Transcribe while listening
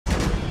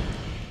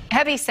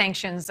Heavy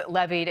sanctions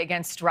levied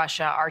against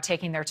Russia are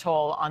taking their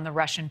toll on the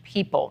Russian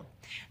people.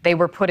 They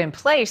were put in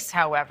place,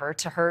 however,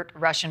 to hurt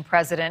Russian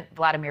President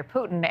Vladimir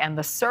Putin and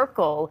the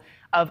circle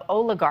of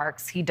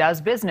oligarchs he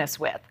does business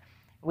with.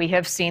 We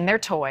have seen their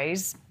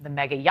toys, the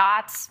mega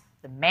yachts,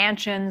 the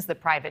mansions, the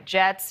private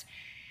jets,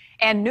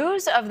 and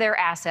news of their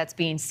assets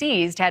being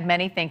seized had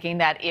many thinking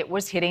that it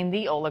was hitting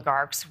the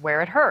oligarchs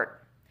where it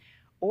hurt.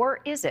 Or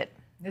is it?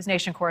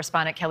 NewsNation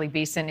correspondent Kelly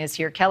Beeson is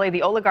here. Kelly,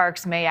 the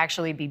oligarchs may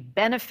actually be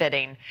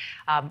benefiting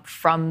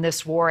from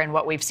this war and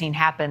what we've seen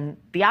happen,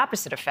 the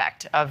opposite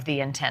effect of the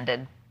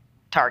intended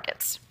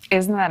targets.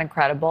 Isn't that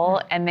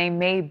incredible? And they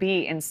may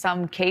be, in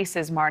some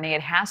cases, Marnie,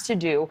 it has to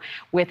do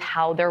with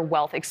how their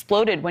wealth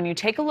exploded. When you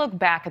take a look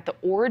back at the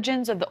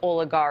origins of the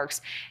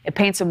oligarchs, it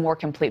paints a more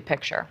complete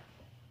picture.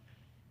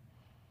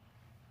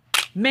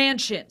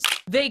 Mansions,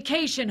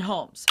 vacation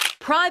homes,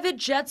 private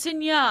jets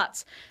and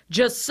yachts,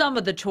 just some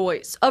of the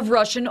toys of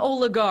Russian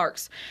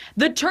oligarchs.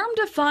 The term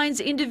defines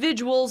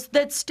individuals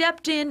that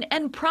stepped in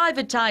and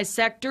privatized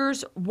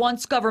sectors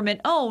once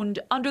government-owned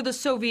under the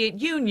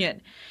Soviet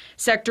Union.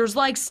 Sectors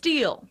like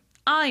steel,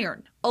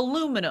 iron,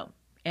 aluminum,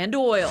 and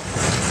oil.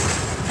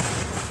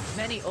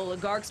 Many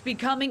oligarchs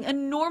becoming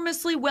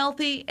enormously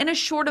wealthy in a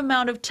short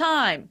amount of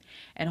time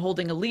and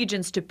holding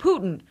allegiance to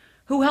Putin,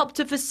 who helped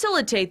to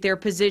facilitate their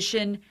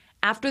position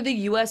after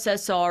the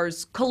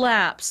USSR's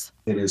collapse.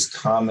 It is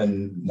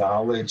common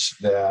knowledge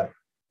that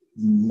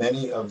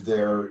many of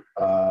their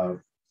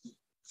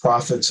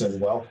profits and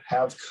wealth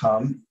have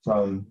come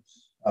from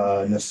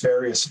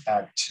nefarious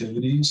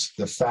activities.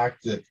 The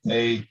fact that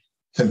they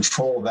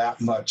control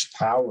that much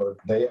power,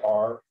 they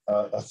are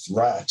a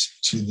threat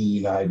to the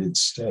United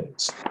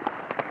States.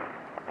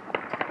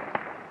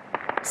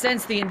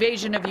 Since the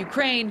invasion of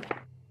Ukraine,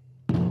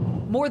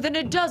 more than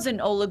a dozen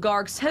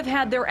oligarchs have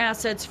had their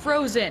assets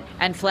frozen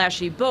and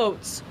flashy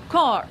boats,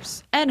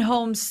 cars, and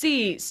homes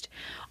seized,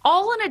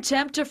 all in an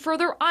attempt to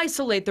further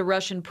isolate the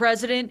Russian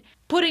president,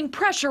 putting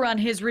pressure on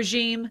his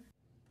regime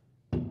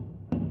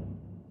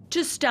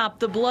to stop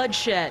the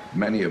bloodshed.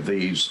 Many of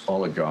these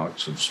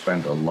oligarchs have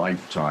spent a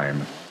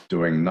lifetime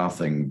doing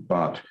nothing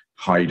but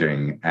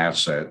hiding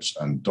assets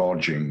and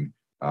dodging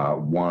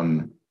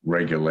one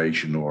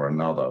regulation or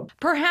another.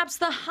 Perhaps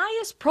the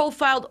highest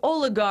profiled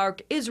oligarch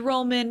is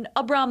Roman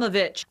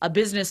Abramovich, a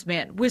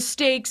businessman with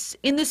stakes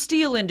in the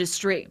steel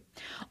industry,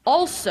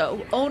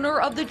 also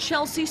owner of the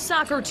Chelsea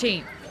soccer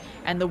team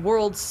and the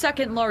world's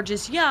second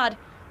largest yacht,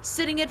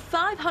 sitting at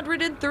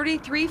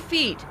 533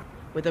 feet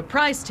with a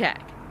price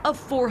tag of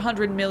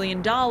 $400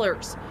 million.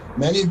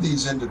 Many of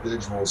these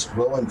individuals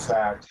will in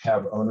fact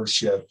have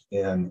ownership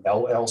in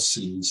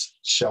LLCs,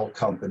 shell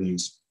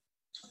companies,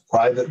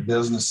 private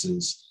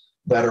businesses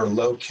that are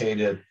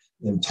located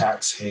in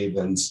tax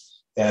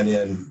havens and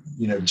in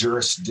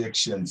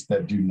jurisdictions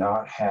that do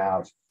not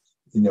have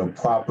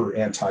proper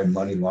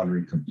anti-money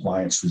laundering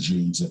compliance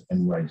regimes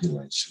and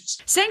regulations.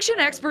 Sanction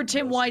expert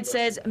Tim White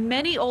says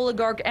many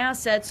oligarch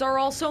assets are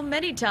also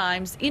many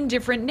times in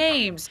different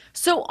names.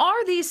 So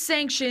are these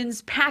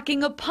sanctions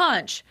packing a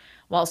punch?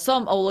 While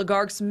some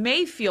oligarchs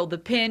may feel the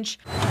pinch,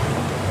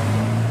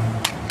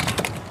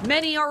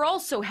 many are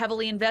also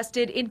heavily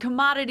invested in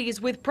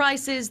commodities with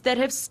prices that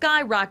have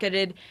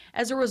skyrocketed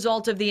as a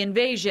result of the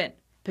invasion,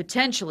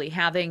 potentially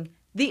having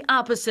the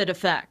opposite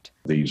effect.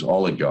 These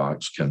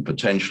oligarchs can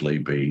potentially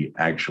be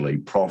actually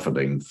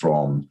profiting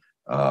from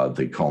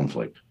the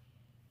conflict.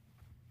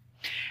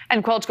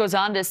 And Quelch goes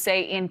on to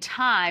say in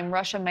time,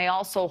 Russia may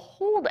also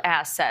hold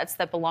assets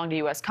that belong to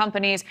U.S.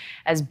 companies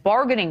as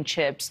bargaining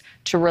chips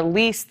to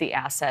release the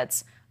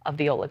assets of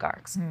the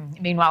oligarchs.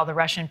 Meanwhile, the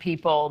Russian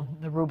people,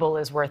 the ruble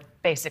is worth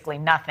basically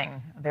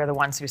nothing. They're the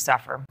ones who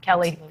suffer.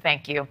 Kelly, absolutely.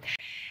 Thank you.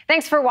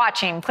 Thanks for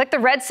watching. Click the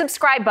red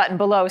subscribe button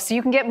below so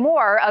you can get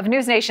more of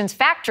NewsNation's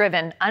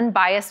fact-driven,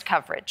 unbiased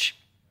coverage.